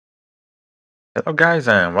Hello guys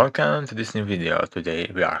and welcome to this new video. Today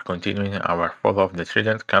we are continuing our Fall of the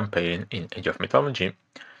Trident campaign in Age of Mythology.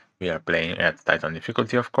 We are playing at Titan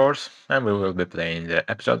difficulty of course, and we will be playing the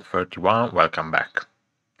episode 31, Welcome Back.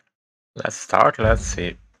 Let's start, let's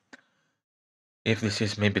see if this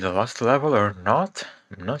is maybe the last level or not.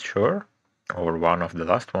 I'm not sure. Or one of the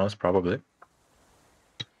last ones probably.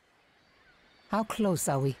 How close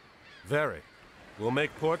are we? Very. We'll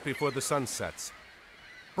make port before the sun sets.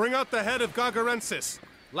 Bring out the head of Gargarensis.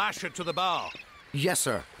 Lash it to the bow. Yes,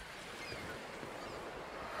 sir.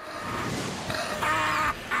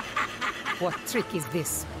 What trick is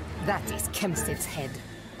this? That is Kemsiv's head.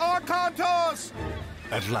 Arkantos!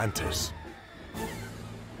 Atlantis.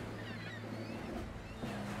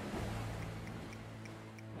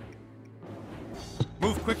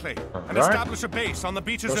 Move quickly and Alright. establish a base on the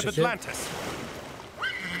beaches of Atlantis.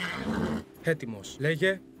 Έτοιμος.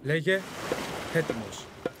 Λέγε. Έτοιμος.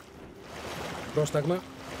 Πρόσταγμα.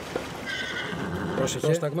 Πρόσεχε.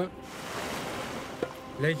 Πρόσταγμα.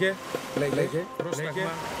 Λέγε.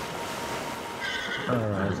 Πρόσταγμα.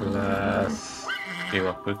 Alright, let's give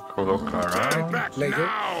a quick look around. Λέγε.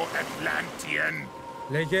 Atlantean!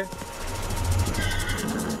 Λέγε.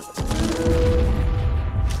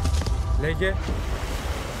 Λέγε.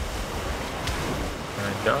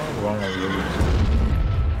 I don't wanna lose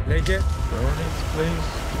Λέγε. units, please.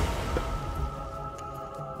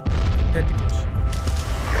 Έτοιμος.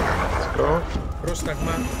 Let's go.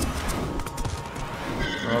 Πρόσταγμα.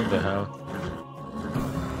 What the hell?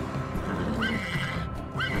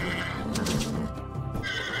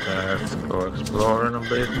 Let's go exploring a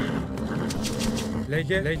bit.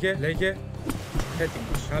 Λέγε.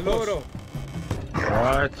 Έτοιμος. Καλώς.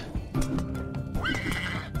 Right.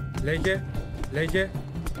 Λέγε.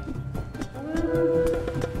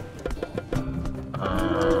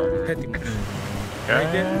 Έτοιμος.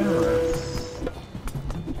 Okay, let's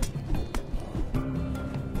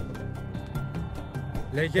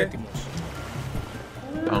Λέγε. Έτοιμος.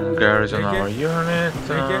 garrison our unit.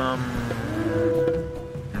 Λέγε.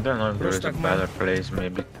 I don't know if there is a Πρόσταγμα. better place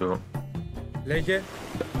maybe to Λέγε.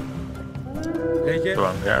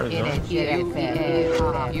 garrison.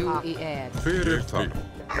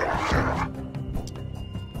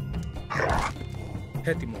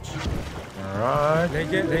 Έτοιμος. Alright.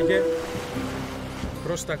 Λέγε.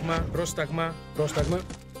 Πρόσταγμα.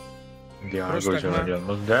 The Argo is Πρόσταγμα. already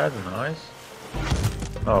almost dead. Nice.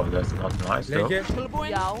 Oh, that's not nice though. Λέγε.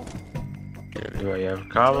 Do I have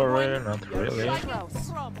cavalry? Not really.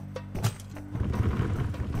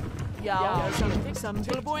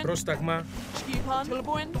 Πρόσταγμα.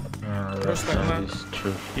 Let's Πρόσταγμα. send these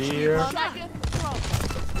two here.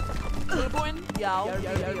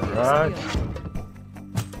 Right.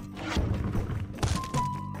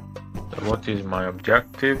 So what is my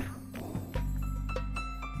objective?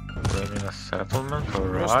 Winning a settlement,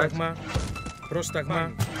 alright. Πρόσταγμα.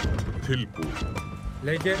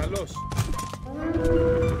 Λέγε. Καλώς.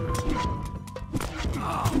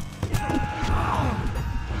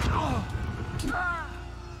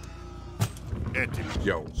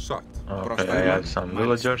 Okay, I have some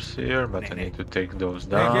villagers here, but I need to take those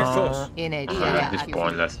down. At this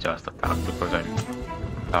point, let's just attack because I'm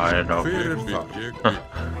tired of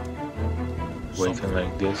waiting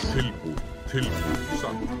like this.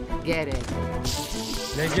 Get it.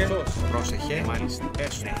 Λέγε. Πρόσεχε. Μάλιστα.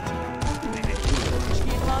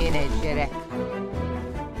 Είναι direct.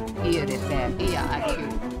 Ήρθε.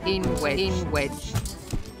 In wedge.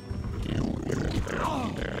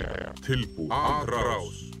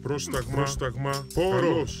 Άτραος. Πρόσταγμα.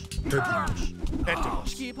 Πόρος. Έτοιμος.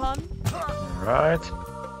 Alright.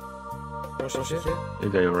 Πρόσεχε.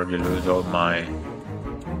 Did I already lose all my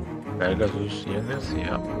Pegasus units?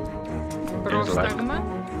 Yeah. Seems like.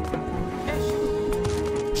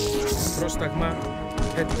 Πρόσταγμα.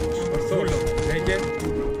 Έτοιμος. Ορθός. Λέγε.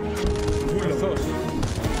 Ορθός.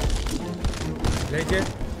 Λέγε.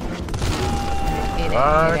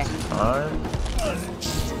 Right. Fine.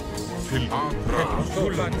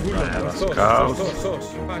 Ορθός.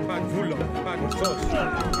 Βούλο. Ορθός.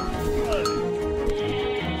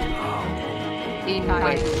 In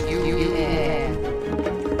wedge.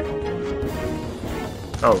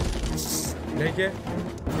 Oh. Λέγε.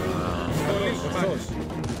 Ορθός.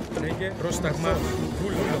 Λέγε. Πρόσταγμα.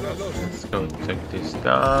 Βούλο. Καλώς. Let's go take this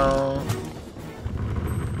down.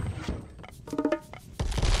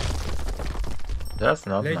 That's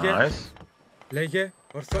not Λέγε. nice. Λέγε.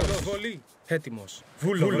 Ορθός. Βολή. Έτοιμος.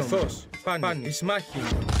 Βούλο. Ορθός. Πάνι. Εις μάχη.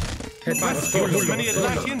 Let's kill as many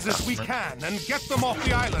Atlanteans as we can and get them off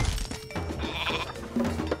the island.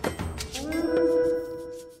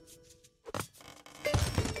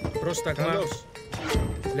 Πρόσταγμα.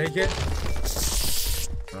 Λέγε.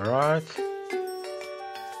 Alright.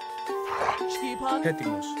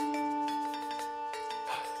 Έτοιμος.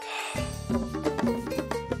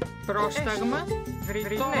 Πρόσταγμα.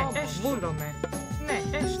 Βρυτό. Βούλομαι.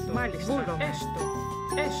 Ναι, έστω. Μάλιστα. Βούλομαι.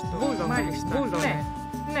 Έστω. Βούλομαι. Μάλιστα. Βούλομαι.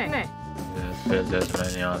 Ναι. Let's build as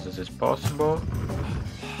many houses as possible.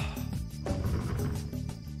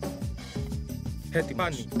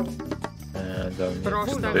 Έτοιμος. And I'll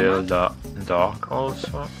need to build a dock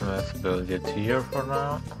also. Let's build it here for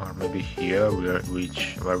now. Or maybe here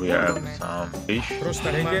where we have some fish.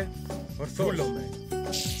 Πρόσταγμα. Λέγε. Ορθώς. Βούλομαι.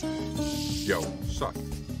 Yo, suck.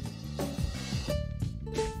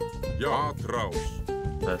 Yo, Atraus.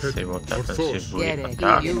 Let's see what happens if we Get it.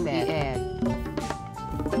 attack. You add.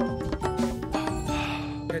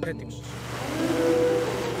 Έτοιμος.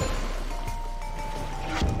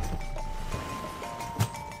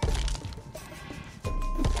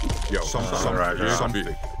 Yo, Alright, something.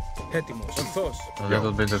 Έτοιμος. Ορθώς. A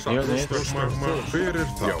little bit of units. Πρόσταγμα. Fyrir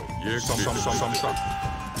það. Yo, some.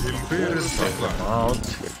 Fyrir Take them það. out.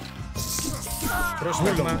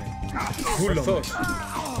 Πρόσταγμα. Ορθώς.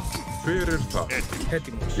 Fyrir það.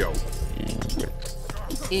 Έτοιμος. Yo,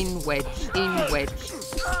 In wedge.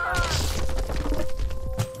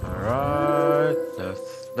 Alright, that's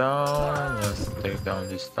down. Let's take down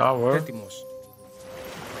this tower. Έτοιμος.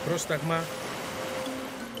 Πρόσταγμα.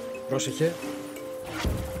 Πρόσεχε.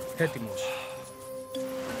 Έτοιμος.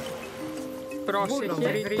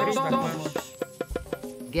 Πρόσεχε. Βρυτό.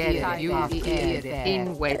 Get it. You add. In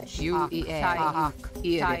wedge. You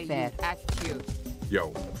add. Acute. yo,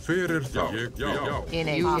 fyrir það. Yo. In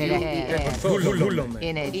a add. Βούλομαι.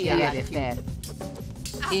 In a add.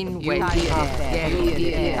 In wedge.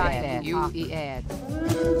 You add.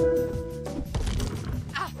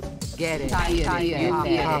 Get it. You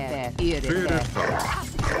add. Fyrir það.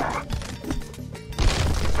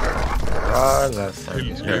 Alright, let's send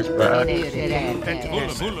these guys back.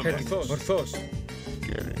 Έτοιμος. Ορθώς.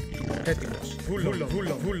 Έτοιμος.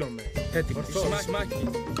 Βούλομαι. Έτοιμος. Μάχη.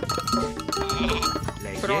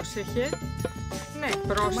 Πρόσεχε. Ναι.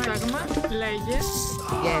 Πρόσταγμα. Λέγε.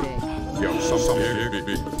 Get it. Yo, some.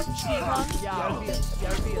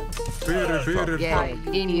 Fyrir Get það. it.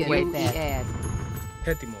 In wedge. Add.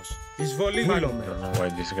 Έτοιμος. Εισβολή. I Βούλομαι. don't know why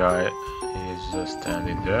this guy is just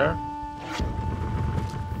standing there.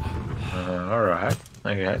 Alright,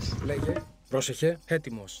 I guess. Λέγε. Πρόσεχε.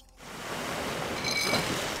 Έτοιμος.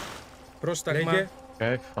 Πρόσταγμα. Λέγε.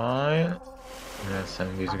 Okay, fine. Let's send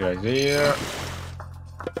these guys here.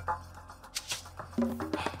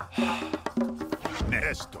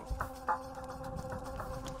 Esto.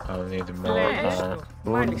 I'll need more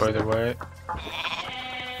food, by the way.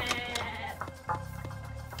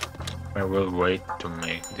 I will wait to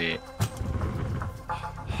make the...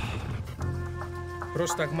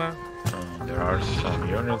 Πρόσταγμα. there are some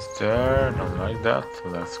units there, don't like that.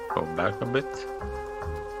 Let's go back a bit.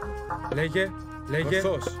 Λέγε.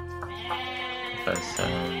 Ορθώς. Let's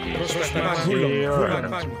send these Πρόσταγμα. ships here and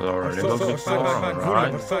explore a little bit more,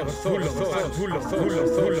 alright.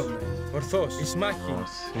 Βούλομαι. Ορθώς. Εις μάχη.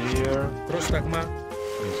 What's here? Πρόσταγμα.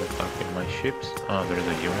 He's attacking my ships. Oh, there is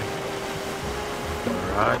a unit.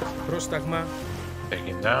 Alright, Πρόσταγμα.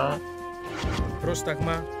 taking down.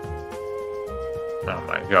 Πρόσταγμα. Oh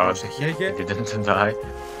my god, Λέγε. he didn't die.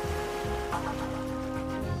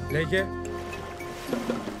 Λέγε.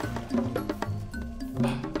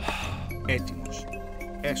 Έτοιμος.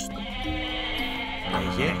 Έστω.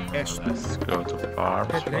 Λέγε. Έστω. Let's go to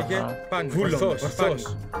farms for Λέγε. now. Πάνω.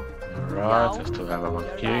 Ορθώς. Alright, I still have a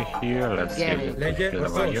key here. Let's Yeah, give it λέγε. to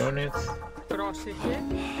kill our units. Πρόσεχε.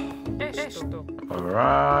 Έστω.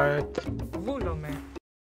 Alright. Βούλομαι.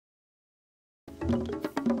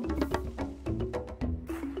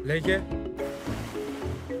 Λέγε.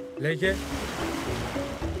 Λέγε.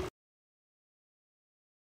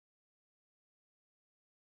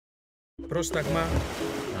 Πρόσταγμα.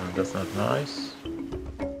 That's not nice.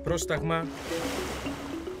 Πρόσταγμα.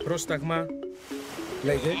 Πρόσταγμα.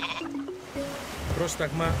 Λέγε.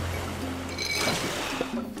 Πρόσταγμα.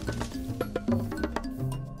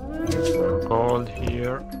 We're cold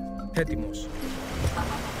here. Έτοιμος.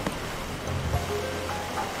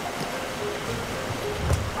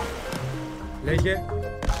 Λέγε.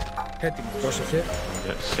 Έτοιμος. Πρόσεχε.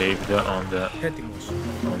 Saved Έτοιμος.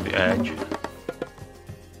 on the edge.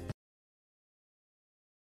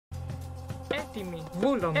 Έτοιμη.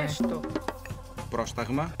 Βούλομαι. Έστω.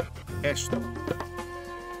 Πρόσταγμα. Έστω.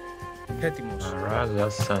 Έτοιμος. Alright,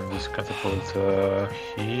 let's send this catapult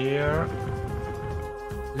here.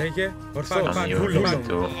 Λέγε. Ορθώς. Some units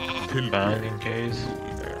to defend in case.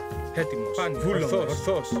 Έτοιμος. Πάνι. Βούλωμαι.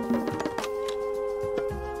 Ορθός.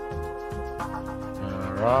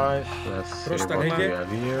 Alright, let's see Προς τα what we λέγε.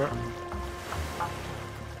 have here.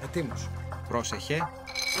 Ετοίμος. Πρόσεχε.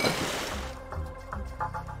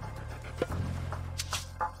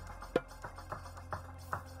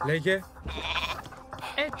 Λέγε.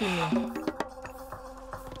 Έτοιμοι.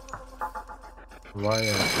 Why I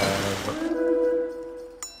have...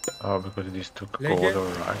 Oh, because this took Λέγε. gold,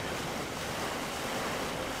 alright.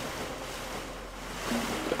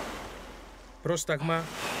 Πρόσταγμα.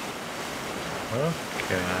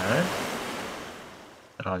 Okay.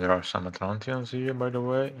 There are some Atlanteans here, by the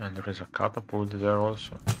way, and there is a catapult there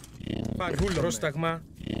also. Πάνι. Βούλωμαι. Πρόσταγμα.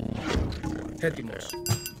 Έτοιμος.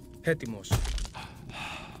 Έτοιμος.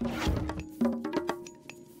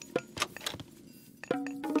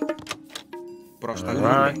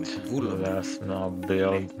 Πρόσταγμα. Alright, Βούλωμαι. let's now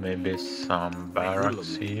build maybe some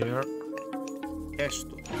barracks here.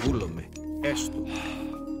 Έστω. Βούλωμαι. Έστω.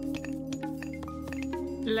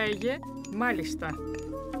 Λέγε. Μάλιστα.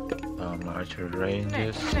 Some archer Ναι, ranges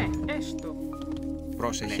ναι, έστω.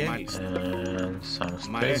 Πρόσεχε. and some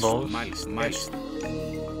Μάλιστα. stables. Μάλιστα. Μάλιστα.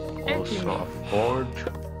 Also a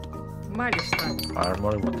forge, Μάλιστα.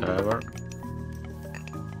 armory, whatever.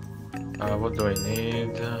 What do I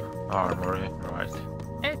need? Armory, right.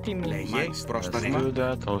 Έτοιμοι. Λέγε. Let's Πρόσταγμα. do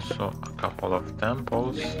that. Also a couple of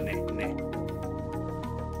temples. Ναι, ναι.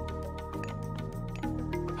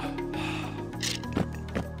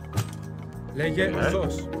 Λέγε. Ναι.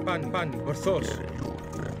 Ορθός. Πάνι. Πάνι. Ορθός.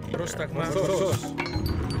 Πρόσταγμα. Ορθός.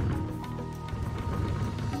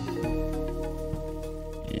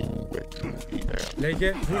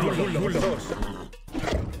 Λέγε. Βούλωμαι. Ορθός.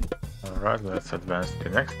 Alright, let's advance to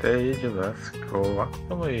the next stage. Let's go.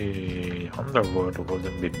 Actually, Underworld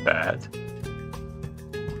wouldn't be bad,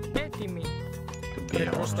 Έτοιμοι. to be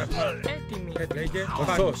honest. Πρόσταγμα. Έτοιμοι. Λέγε.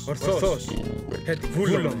 Ορθός. Ορθός.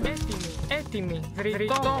 Βούλωμαι. Έτοιμοι. Έτοιμοι.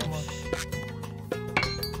 Βρυτόμος.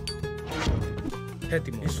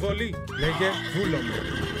 Έτοιμος. Εισβολή. Λέγε. Βούλωμαι.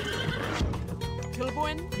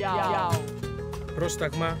 Tilbúin? Já.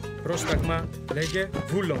 Πρόσταγμα. Πρόσταγμα. Λέγε.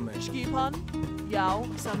 Βούλωμαι. Skipan? Já.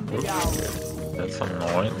 Samþykkt? Já. That's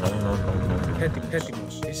annoying. No.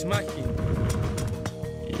 Έτοιμος. Εις μάχη.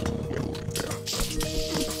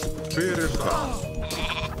 Fyrir það.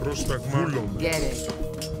 Πρόσταγμα. Get it.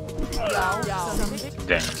 Já. Samþykkt?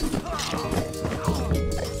 Damn.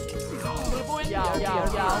 Tilbúin? Já.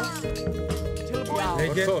 Tilbúin?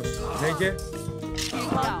 Λέγε. Ορθός. Λέγε.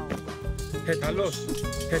 Skipan? Καλώς.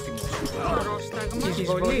 Έτοιμος. Πρόσταγμα.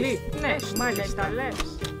 Εισβολή. Ναι, μάλιστα λες.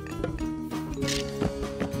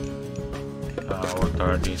 What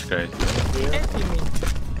are these guys doing here? Έτοιμοι.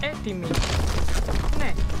 Έτοιμοι.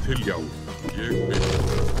 Ναι. Tiljáð. Ég vil.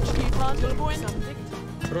 Skipan? Tilbúin?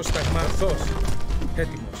 Samþykkt? Πρόσταγμα. Ορθός.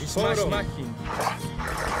 Έτοιμος. Εις μάχη.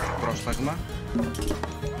 Πρόσταγμα.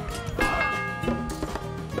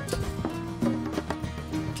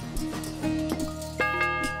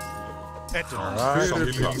 Alright.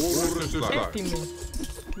 Fyrir það. Úrrestu slag. Έτοιμοι.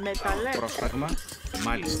 Μεταλλές. Πρόσταγμα.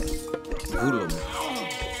 Μάλιστα. Βούλωμαι.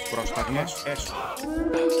 Πρόσταγμα. Έστω.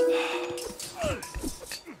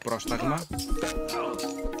 Πρόσταγμα.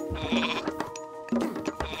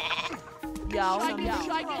 Já.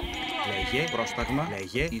 Samþykkt? Λέγε. Πρόσταγμα.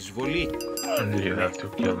 Λέγε. Εισβολή. And you have to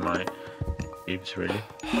kill my thieves, really.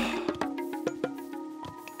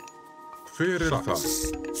 Fyrir það.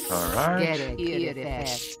 Alright. Get it. Eat it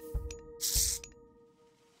fast.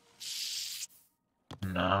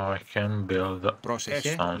 Now I can build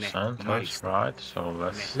Πρόσεχε. some Ναι. centers, Μάλιστα. right? So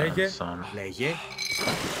let's Λέγε. send Λέγε.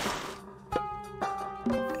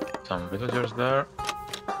 some villagers there.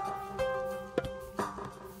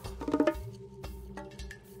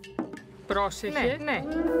 Πρόσεχε. Ναι.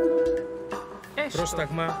 Έστω.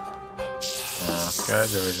 Πρόσταγμα. Okay,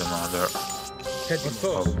 there is another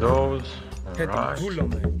Έτοιμος. of those. Έτοιμος. Alright.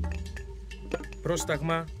 Βούλωμαι.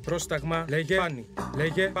 Πρόσταγμα. Πρόσταγμα. Λέγε. Πάνι.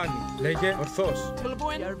 Λέγε. Πάνι. Λέγε. Ορθός.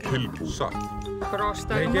 Tilbúin? Tilsatt.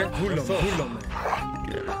 Πρόσταγμα. Λέγε. Βούλωμαι. Βούλωμαι.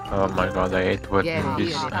 Oh my god, I hate when Get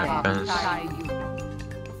this it. happens.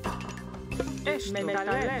 Έστω.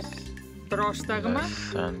 Μεταλλές. Πρόσταγμα.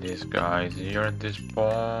 Let's send these guys here at this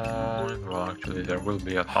point. Well, actually, there will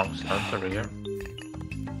be a town center here.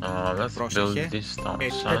 Let's build Πρόσεχε. this town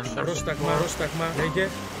Έτσι. center. Πρόσταγμα. Πρόσταγμα. Λέγε.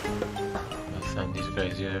 Let's send these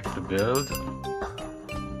guys here to build.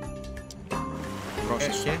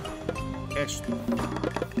 Πρόσεχε. Έστω.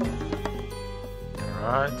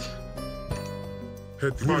 Alright.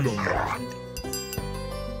 Βούλωμαι.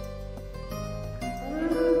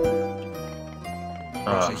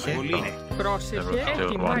 Πρόσεχε. no. Ναι. Πρόσεχε. There was still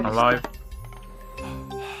Έτοιμοι. one Μάλιστα. alive.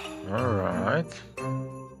 Alright.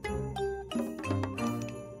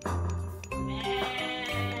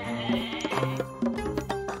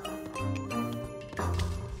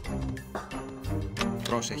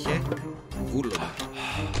 Πρόσεχε. Βούλομαι.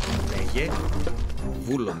 Λέγε.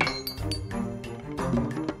 Βούλομαι.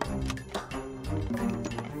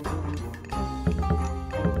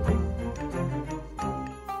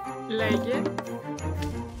 Λέγε.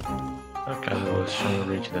 Okay, we'll soon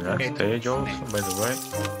reach the next stage also, by the way.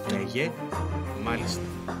 Λέγε. Μάλιστα.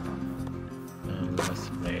 And let's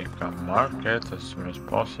make a market as soon as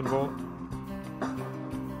possible.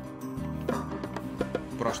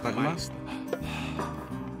 Πρόσταγμα. Μάλιστα.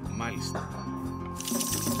 Μάλιστα.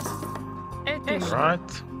 Έτοιμη.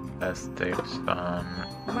 Right, let's take some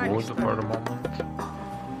wood for the moment.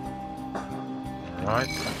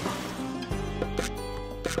 Right.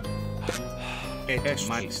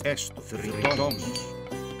 Μάλιστα. Έστω. Θρητόμος.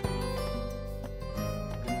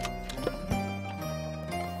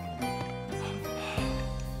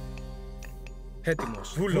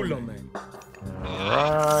 Έτοιμος. Βούλομαι.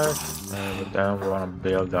 Right, and then we want to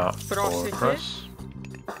build a Πρόσεχε. fortress.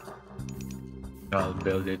 I'll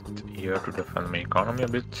build it here to defend my economy a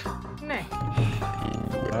bit. Ναι.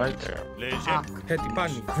 Right, Έτοιμος.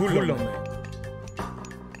 Πάνι. Βούλομαι.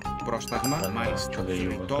 Πρόσταγμα. and Μάλιστα. actually you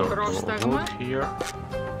will go Θρητόμος. to Πρόσταγμα. wood here.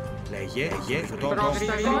 Λέγε. Θρητόμος.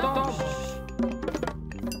 Πρόσταγμα.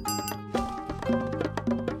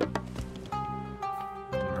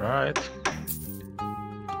 Right,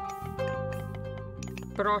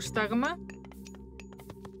 Πρόσταγμα.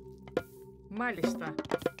 Μάλιστα.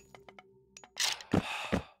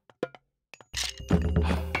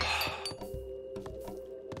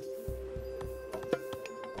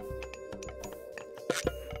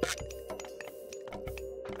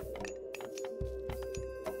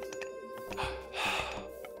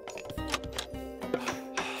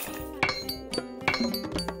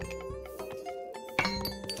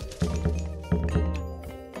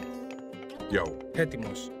 Jau.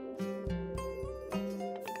 Έτοιμος.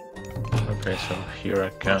 okay, so here I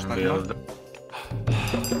can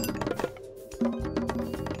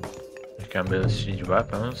build siege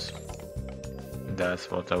weapons. That's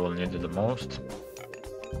what I will need the most.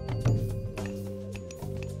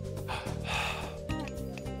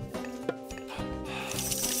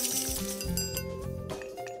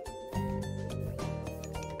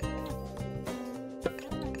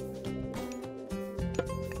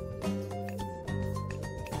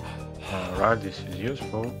 Alright, this is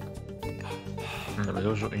useful. And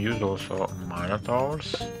we'll use also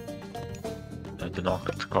minotaurs that do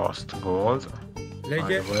not cost gold. By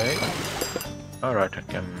Λέγε. the way. Alright,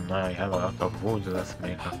 I have a lot of wood. Let's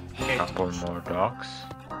make a couple more docks.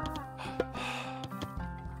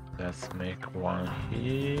 Let's make one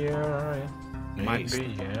here, maybe,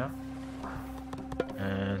 yeah.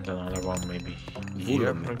 And another one maybe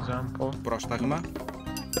here, for example. Πρόσταγμα.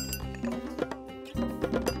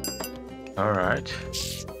 Alright.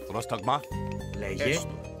 Πρόσταγμα. Λέγε.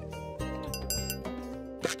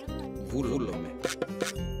 Βούλομαι.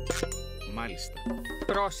 Μάλιστα.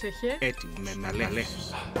 Πρόσεχε. Έτοιμο. Με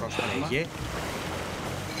μελέχες. Πρόσταγμα. Λέγε.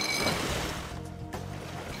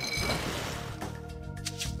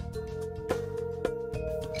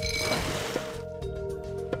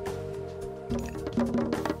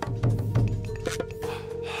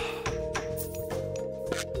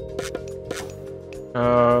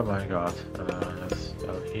 Oh my god. Let's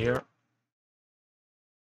go here.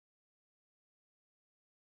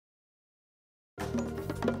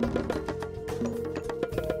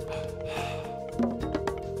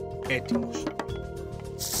 Έτοιμος.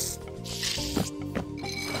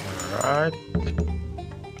 Alright.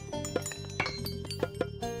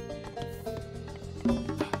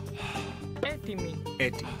 Έτοιμη.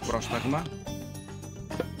 Έτοιμο. Πρόσταγμα.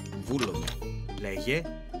 Βούλομαι. Λέγε.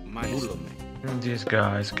 Μάλιστα. Βούλομαι. These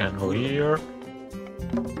guys can go here.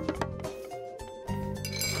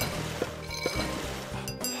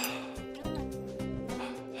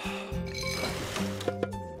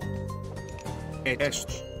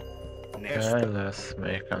 Έστω. Ναι. Okay, let's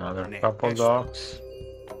make another Ναι, couple έστω. docks.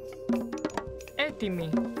 Έτοιμη.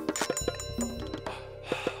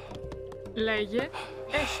 Λέγε.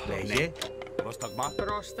 Έστω. Λέγε. Πρόσταγμα.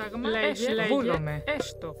 Πρόσταγμα. Λέγε. Βούλομαι.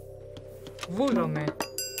 Έστω. Βούλομαι.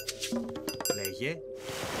 Λέγε.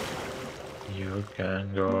 You can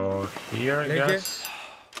go here, I Λέγε. guess.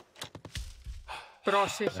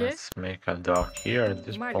 Πρόσεχε. Let's make a dock here at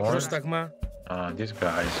this Μάλιστα. point. Πρόσταγμα. These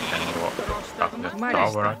guys can go up Πρόσταγμα. the tower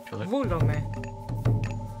Μάλιστα. actually. Βούλομαι.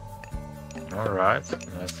 Alright,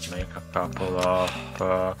 let's make a couple of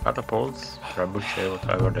catapults, trebuchet,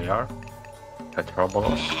 whatever they are.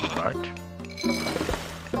 Petrobolos, right.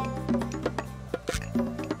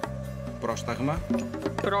 Πρόσταγμα.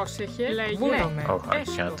 Πρόσεχε. Λέγε. Βούλομαι. Oh, I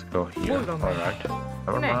Έστω. can't go here. Βούλομαι. Alright,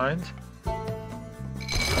 never Ναι. mind.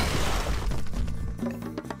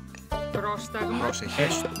 Πρόσταγμα. Πρόσεχε.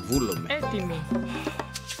 Βούλομαι. Έτοιμη.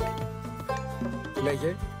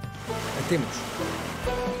 Λέγε. Ετοίμος.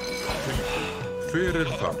 Fyrir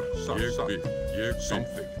þar. Ég vil. Ég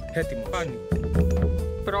samþykk. Έτοιμος. Πάνι.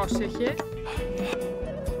 Πρόσεχε.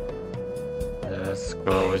 Let's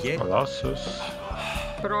go with Colossus.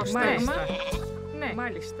 Πρόσταγμα. Ναι.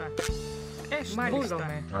 Μάλιστα. Έστω.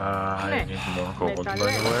 Βούλομαι. I Ναι. need more gold by the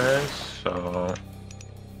Μεταλλεύω. way, so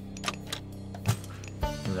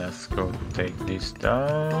let's go take this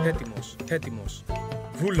down. Έτοιμος. Έτοιμος.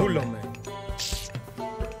 Βούλομαι.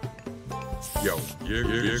 Já,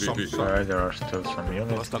 ég samþykk. Sorry, there are still some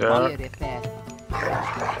units there.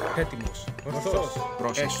 Έτοιμος. Ορθός.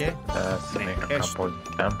 Πρόσεχε. Let's make a couple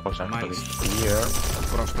temples actually Μάλιστα. here,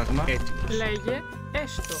 Πρόσταγμα. Έτοιμος. Λέγε.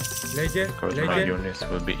 Έστω. Λέγε. because my Λέγε. units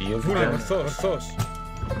will be healed Βούλομαι. then. Ορθός. Ορθός.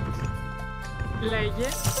 Λέγε.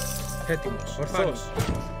 Έτοιμος. Ορθός.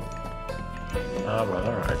 Ah, well,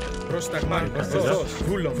 alright. Πρόσταγμα. can do Ορθός.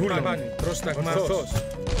 Βούλομαι. Πρόσταγμα. Ορθός.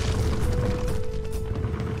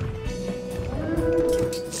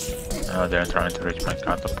 They're trying to reach my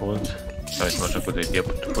catapult, so it was a good idea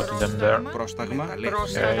to put them there. Πρόσταγμα. Okay,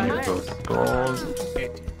 Πρόσταγμα. you got gold,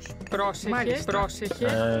 Έτοιμος. Πρόσεχε. Πρόσεχε.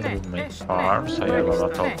 and Ναι. we make Έστω. farms. I have a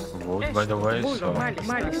lot Ναι. of wood, by the way, so Βούλομαι.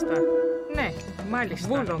 Μάλιστα. Ναι. Μάλιστα.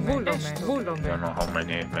 Βούλομαι. I Βούλομαι. don't know how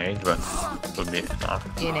many it made, but it will be enough.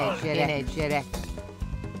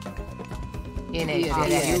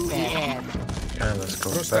 Okay, let's go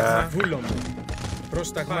Πρόσταγμα. back. Βούλομαι.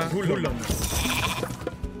 Πρόσταγμα. Βούλομαι.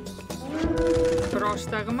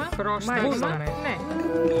 Πρόσταγμα. Πρόσταγμα. Ναι.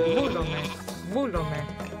 Βούλομαι. Βούλομαι.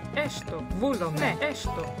 Έστω. Βούλομαι. Ναι.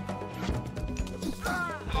 Έστω.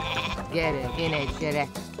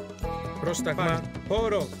 Πρόσταγμα.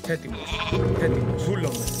 Όρο. Έτοιμος. Έτοιμος.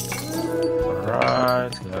 Βούλομαι.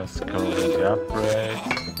 Alright, let's go with the upgrade.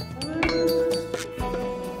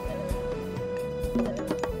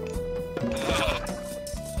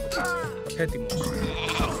 Έτοιμος.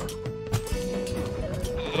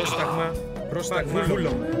 Πρόσταγμα. Πρόσταγμα.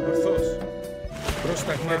 Βούλομαι. Ορθός.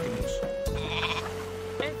 Πρόσταγμα. Έτοιμος.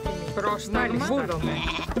 Έτοιμη. Πρόσταγμα. Βούλομαι.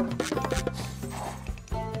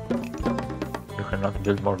 You cannot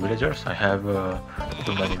build more villagers. I have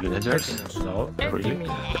too many villagers. No, really. Έτοιμη.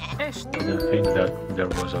 Έστω. I didn't think that there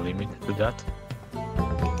was a limit to that.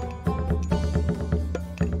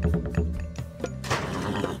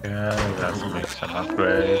 Yeah, let's make some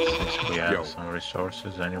upgrades since we have some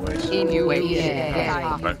resources anyways.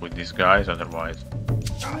 Back with these guys, otherwise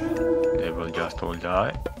they will just all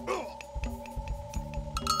die.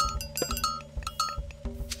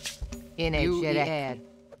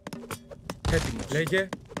 Έτοιμος. Λέγε.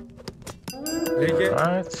 Λέγε.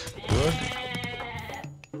 Right, good.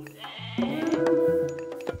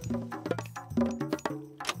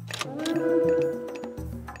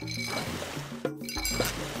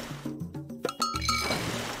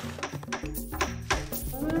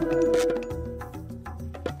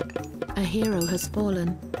 A hero has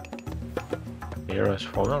fallen. Hero has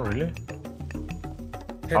fallen, really?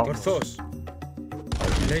 Ορθός. How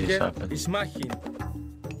did this Λέγε. happen? Εις μάχη.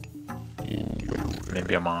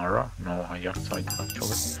 Maybe Amara? No, Ajaxide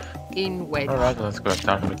actually. Alright, let's go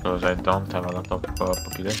attack because I don't have a lot of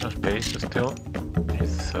population space still.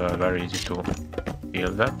 It's very easy to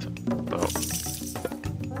heal that. So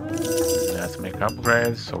let's make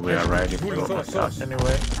upgrades so we are ready to attack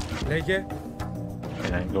anyway. Λέγε.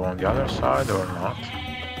 Can I go on the other side or not?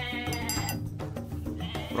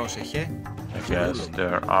 Πρόσεχε. I guess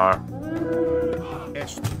there are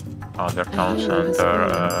Έστω. other town center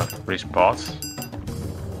free spots.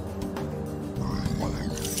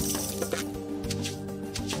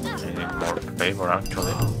 I need more favor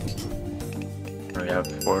actually. We have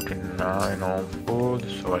 49 on food,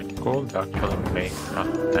 so I could actually make a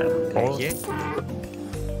temple Λέγε.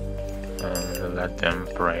 and let them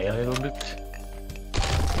pray a little bit.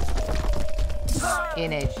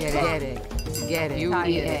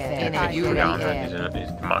 Is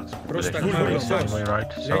the max population space anyway,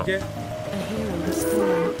 right? So Λέγε. A hero has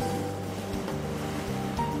fallen.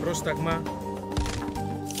 Πρόσταγμα.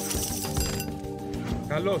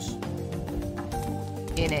 Καλώς.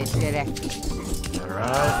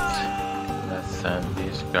 alright. Let's send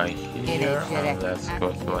this guy here and let's go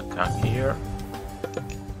to attack here.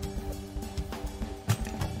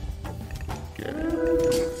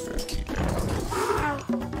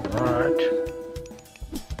 Alright.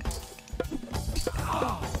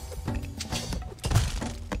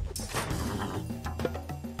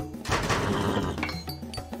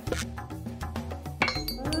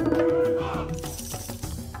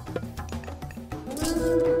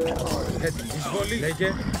 Έτοιμη. Εισβολή.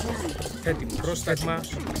 Λέγε. Έτοιμο. Πρόσταγμα.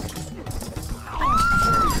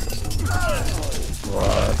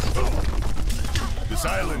 What? This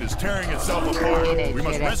island is tearing itself apart. We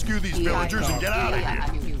must rescue these villagers and get out of here.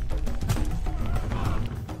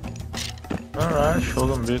 Alright,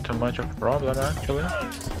 shouldn't be too much of a problem actually.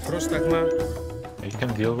 Πρόσταγμα. We can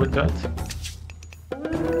deal with that.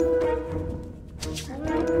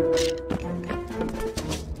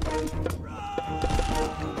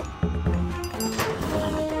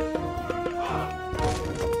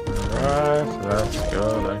 Alright, let's go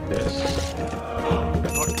like this.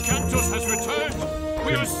 Arcantus has returned!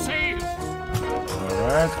 We are saved!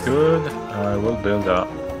 Alright, good. I will build a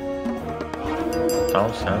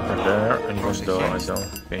town center there, even though I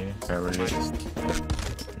don't think I really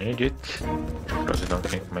need it. Because I don't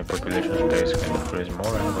think my population space can increase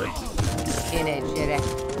more anyway.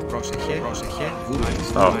 Πρόσεχε, πρόσεχε.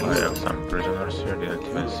 Oh, I have some prisoners here, didn't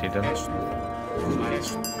even see them.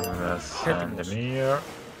 Let's send them here.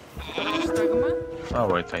 Oh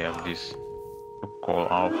wait, I have this to call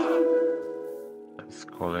out. Let's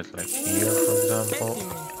call it like here, for example.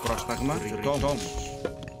 Πρόσταγμα, ρητόμος.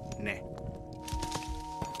 Ναι.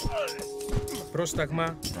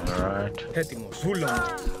 Πρόσταγμα. Alright. Έτοιμος. Βούλωμα.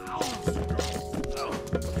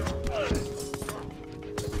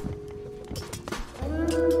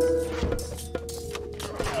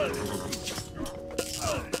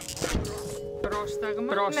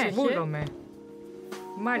 Πρόσταγμα. Πρόσεχε. Βούλομαι.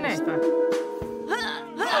 Μάλιστα.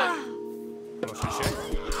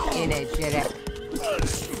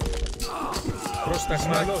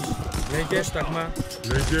 Πρόσταγμα. Λέγε πρόσταγμα.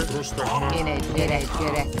 Λέγε πρόσταγμα.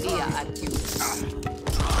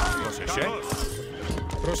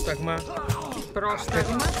 Πρόσταγμα.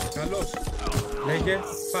 Πρόσταγμα. Καλώς. Λέγε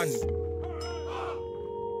πάνι.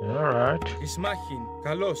 Alright. Ισμάχιν.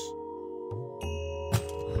 Καλώς.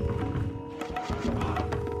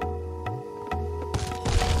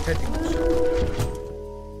 Έτοιμος.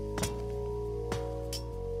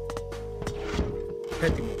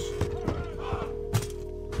 Έτοιμος.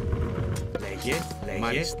 Λέγε,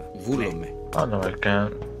 μάλιστα. Βούλομαι. Oh no, I can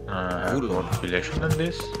have more population than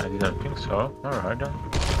this. I didn't think so. Alright then.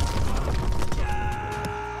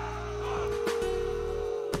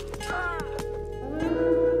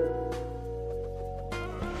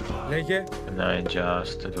 Λέγε. Can I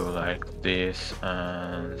just do like this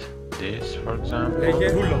and this, for example? Λέγε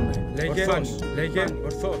βούλομαι. Λέγε πάνι. Λέγε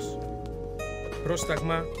ορθός.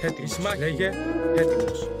 Πρόσταγμα. Έτοιμος. Λέγε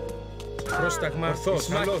έτοιμος. Πρόσταγμα. Ορθός.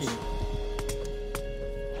 Καλώς.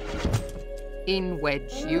 In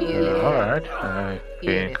wedge you Alright, I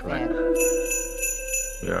think like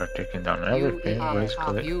we are taking down everything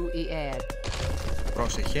basically.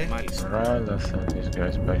 Πρόσεχε, μάλιστα. Alright, let's send these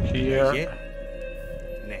guys back here. Λέγε.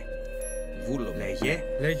 Ναι. Βούλομαι. Λέγε.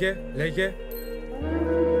 Λέγε. Λέγε.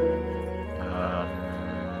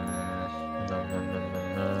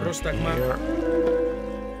 No. Πρόσταγμα. Here.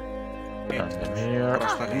 And then here.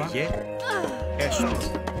 Πρόσταγμα. Λέγε. Έστω.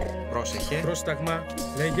 Πρόσεχε. Πρόσταγμα.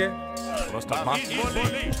 Λέγε. Πρόσταγμα.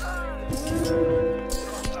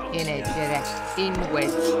 In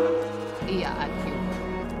wedge.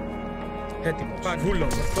 Έτοιμος. Πάνι. Βούλομαι.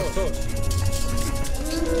 Ορθός.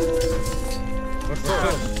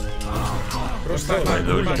 Ορθός. Πρόσταγμα. My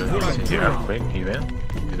lord, you don't see the earthquake even?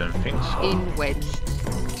 Didn't think so. In wedge.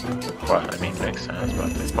 Well, I mean, makes sense, but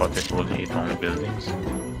I thought it would hit only buildings.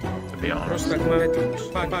 To be honest. Πρόσταγμα. Έτοιμος.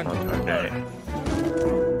 Πάνι. Not okay.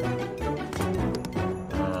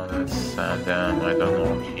 Let's send them, I don't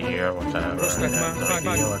know, here, whatever. I Πρόσταγμα. have no Πάνι.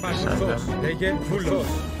 idea where to Πάνι. send Ορθός. them. Λέγε. Βούλος.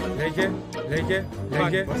 Λέγε. Λέγε.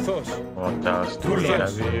 Λέγε. Ορθός. What else do we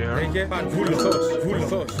have here? Λέγε. Πάνι. Βούλος.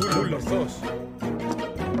 Βούλος. Βούλος.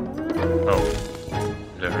 Oh,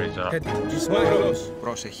 there is a Έτοιμος. Ισμάχιν.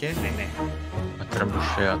 Πρόσεχε, ναι, ναι.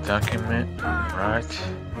 trebuchet attacking me. Right.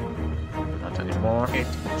 Not anymore.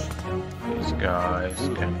 Έτοιμος. These guys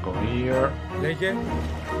can go here. Λέγε.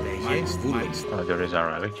 Λέγε. Βούλος. Oh, there is a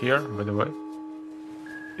relic here, by the way.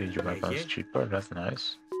 Siege weapons cheaper, that's nice.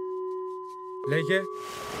 Λέγε.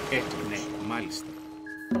 Έτοιμος. Ναι, μάλιστα.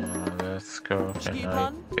 Let's go. Can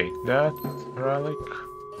I take that relic?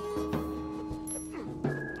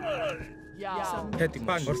 Έτοιμος.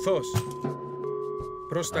 Πάνι. Ορθός.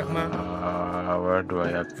 Πρόσταγμα. Where do I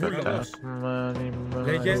have to Βούλος. attack?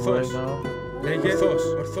 Λέγε. Anyway Ορθός. now. Λέγε. Ορθός.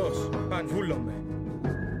 Ορθός. Πάνι. Βούλομαι.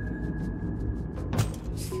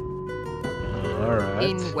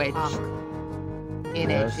 Alright. wedge.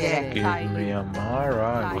 Yes, give me a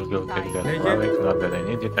Mara. I will go take that relic. Not that I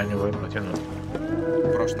need it anyway, but you know.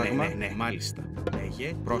 Πρόσταγμα, ναι, ναι, μάλιστα.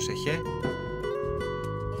 Λέγε. Πρόσεχε.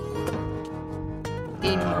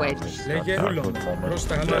 In wedge. Λέγε. Not a Βούλομαι. good moment.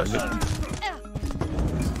 Πρόσταγμα.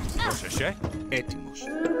 Πρόσεχε. Έτοιμος.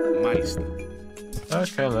 Μάλιστα.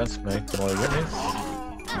 Okay, let's make more units.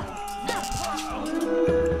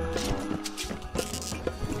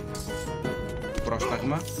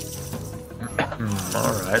 Πρόσταγμα.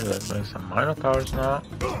 Alright, let's make some minotaurs now.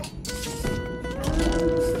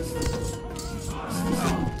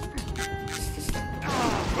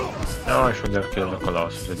 No, I should have killed the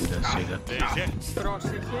Colossus, I didn't see that.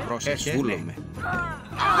 Πρόσεχε. Βούλομαι.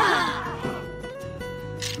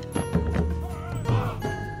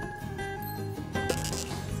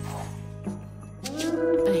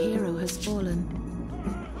 A hero has fallen.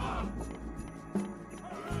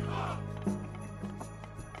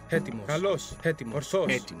 Έτοιμος. Καλός. Έτοιμος.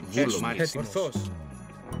 Ορθός. Έτοιμο. Βούλομαι. Ορθός.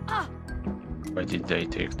 Why did they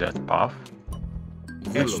take that path?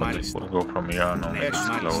 Μάλιστα. We'll go from here on, it's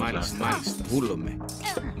close. Μάλιστα. Βούλομαι.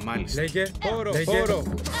 Μάλιστα. Λέγε. Όρο. Όρο.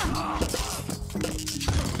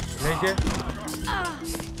 Λέγε.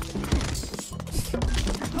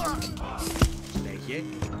 Λέγε.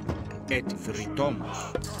 Έτοιμο.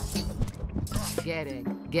 Φρυτόμος.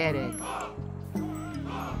 Gereg.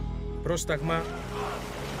 Πρόσταγμα.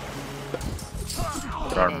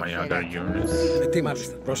 Where are my other units?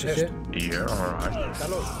 Μάλιστα. Πρόσεχε. Here, alright.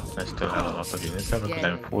 Καλώς. I still have a lot of units here because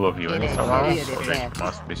I'm full of units around, so they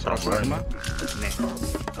must be somewhere. Πρόσταγμα. Ναι.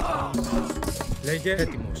 Λέγε.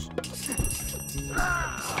 Έτοιμος.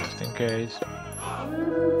 Just in case.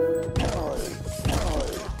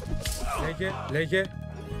 Λέγε.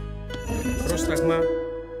 Πρόσταγμα.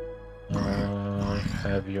 I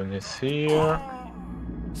have units here.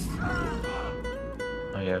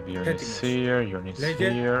 I have units here, units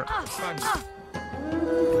here.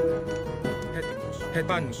 Έτοιμος.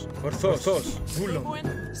 Επάνης. Ορθός. Βούλον.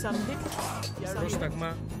 Something.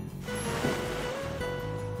 Πρόσταγμα.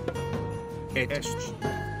 Έτοιμος.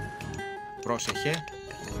 Πρόσεχε.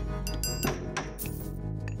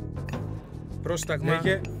 Πρόσταγμα.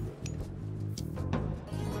 Λέγε.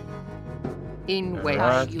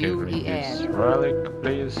 Alright, give me this relic,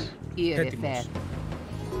 please. Έτοιμος.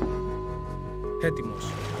 Έτοιμος.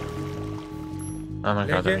 Oh my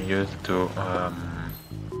god, I'm used to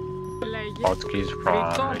hotkeys from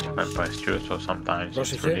Age of Empires 2, so sometimes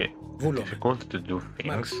it's really difficult to do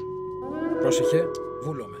things. Πρόσεχε.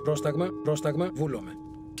 Βούλομαι. Πρόσταγμα. Βούλομαι.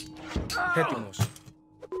 Έτοιμος.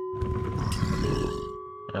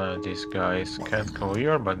 These guys can't go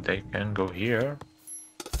here, but they can go here.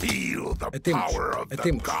 Feel the power of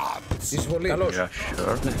the gods. Εισβολή. Καλώς. Yeah,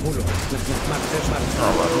 sure. Βούλομαι.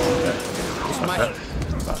 Oh, well,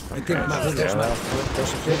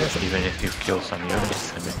 even if you kill some units,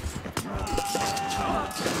 I mean.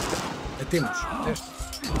 Έτοιμος.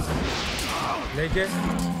 Λέγε.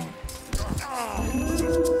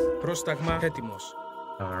 Πρόσταγμα. Έτοιμος.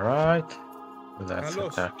 Alright, let's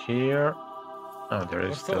attack here. Oh, there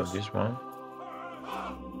is still this one.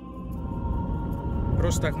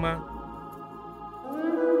 Πρόσταγμα.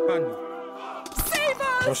 Πάνω.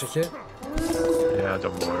 Πρόσεχε. Yeah,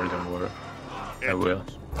 don't worry. I will.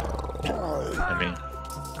 I mean,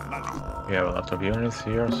 we have a lot of units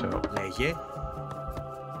here, so... Λέγε.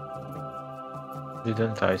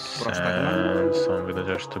 Didn't I send some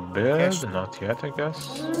villagers to build? Not yet, I guess.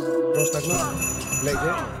 Πρόσταγμα.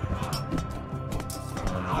 Λέγε.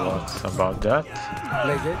 And what's about that?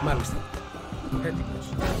 Λέγε. Μάλιστα. Έτοιμος.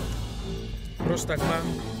 Πρόσταγμα.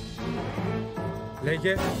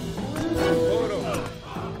 Λέγε. Όρο.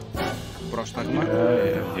 Πρόσταγμα.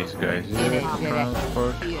 Yeah, these guys here to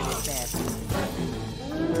transport.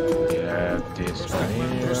 Yeah, this one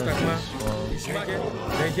here, Πρόσταγμα.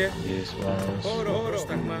 Λέγε. these ones. Όρο.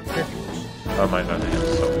 Πρόσταγμα. Έτοιμος. Oh my god, I have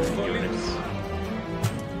so many units.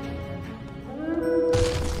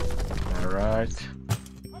 Alright.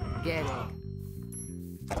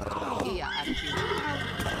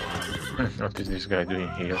 What is this guy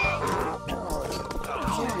doing here?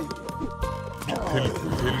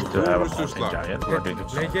 To have a mountain giant, what did it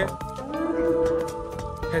Λέγε.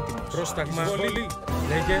 Έτοιμος. Πρόσταγμα.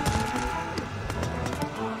 Λέγε.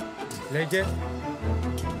 Λέγε.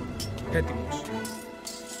 Έτοιμος.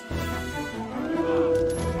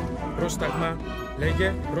 Πρόσταγμα.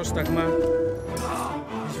 Λέγε. Πρόσταγμα.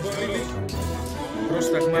 Εισβολή.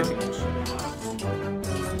 Πρόσταγμα. Έτοιμος.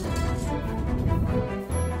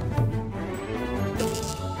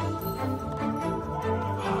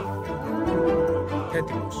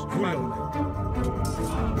 Έτοιμος. Βούλομαι.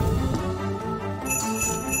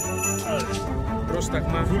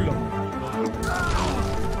 Πρόσταγμα. Βούλομαι.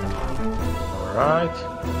 Alright.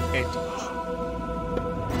 Έτοιμος.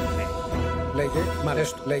 Λέγε. Μ'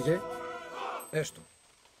 αρέσει. Λέγε. Έστω.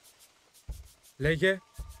 Λέγε.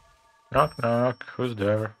 Knock knock, who's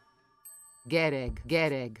there?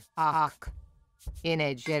 Gereg. Ak.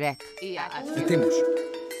 Είναι Τζερεκ. Ετοίμος.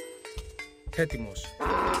 Έτοιμος.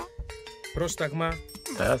 Πρόσταγμα.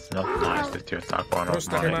 That's not nice that you attack one of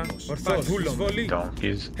Πρόσταγμα. my Ορθός. Εισβολή.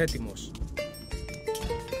 donkeys. Έτοιμος.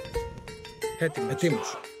 Έτοιμος.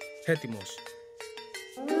 Ετοίμος. Έτοιμος.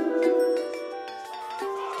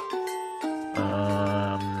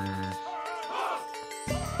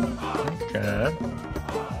 Okay.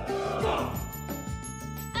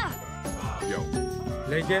 Yo.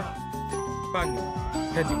 Λέγε. Πάνι.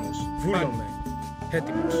 Έτοιμος. Βούλομαι.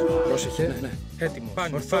 Έτοιμος. Πρόσεχε. Ναι. Έτοιμος.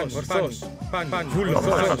 Ορθός. Ορθός. Πάνι. Βούλο. Oh my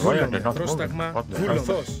God, why are they Βούλομαι. not Πρόσταγμα. moving? What the hell?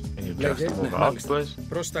 Βούλωθος. Can you just Λέγε. move Ναι, up, μάλιστα. please?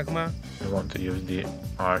 Πρόσταγμα. We want to use the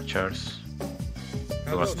archers to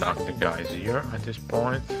Καλώς. attack the guys here at this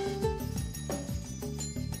point.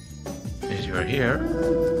 As you are here.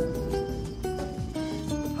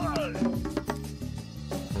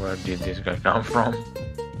 Where did this guy come from? Out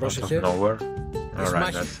of Πρόσεχε. nowhere. Alright,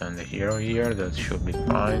 μάχη. let's send the hero here. That should be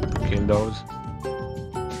fine to kill those.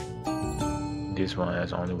 This one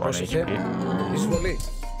has only 1 Πρόσεχε. HP. Εισβολή.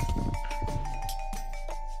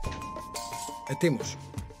 Ετοίμος.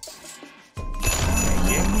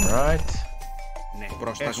 Right. Ναι.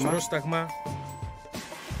 Πρόσταγμα. Πρόσταγμα.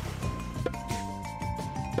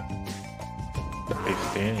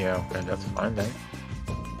 15, yeah, okay, that's fine then.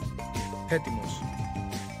 Έτοιμος.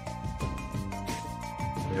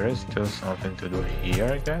 There is still something to do here,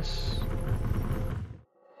 I guess.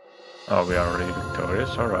 Oh, we are already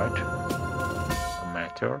victorious, alright. A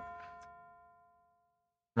meteor.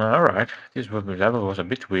 Alright, this level was a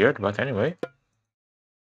bit weird, but anyway.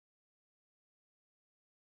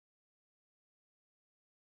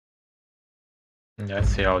 Let's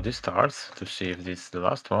see how this starts, to see if this is the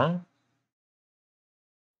last one.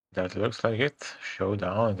 That looks like it.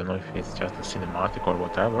 Showdown, I don't know if it's just a cinematic or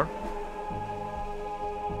whatever.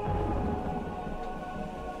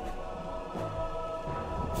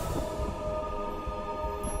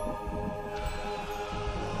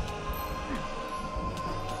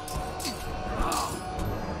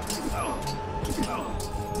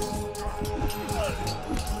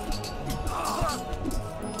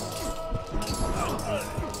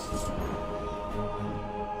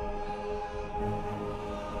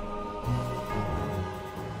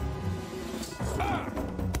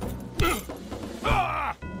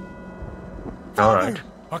 Alright.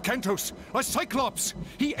 Akentos, a Cyclops!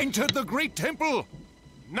 He entered the great temple!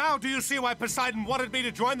 Now do you see why Poseidon wanted me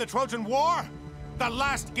to join the Trojan War? The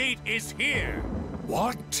last gate is here!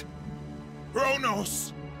 What?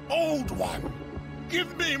 Kronos, Old One,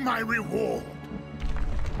 give me my reward.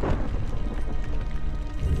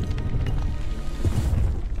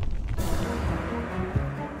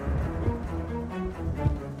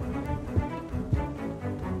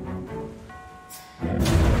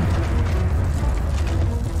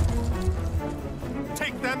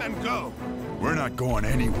 Take them and go! We're not going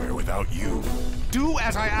anywhere without you. Do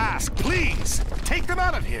as I ask, please! Take them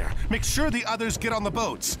out of here! Make sure the others get on the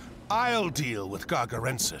boats. I'll deal with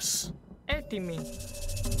Gargarensis. Έτοιμοι.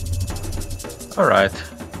 Alright.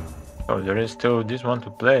 So there is still this one to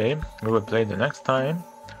play. We will play the next time.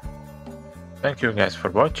 Thank you guys for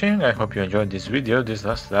watching. I hope you enjoyed this video. This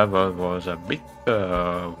last level was a bit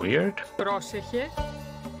weird. Πρόσεχε.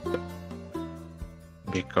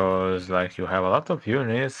 Because like you have a lot of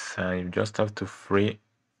units and you just have to free.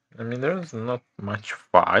 I mean, there's not much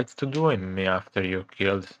fight to do. I mean, after you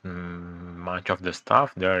killed much of the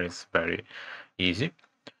stuff, there is very easy.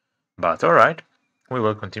 But alright, we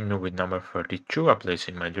will continue with number 32, A Place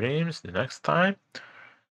in My Dreams, the next time.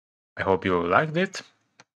 I hope you liked it.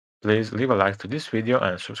 Please leave a like to this video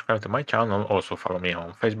and subscribe to my channel. Also follow me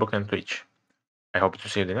on Facebook and Twitch. I hope to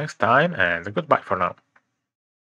see you the next time, and goodbye for now.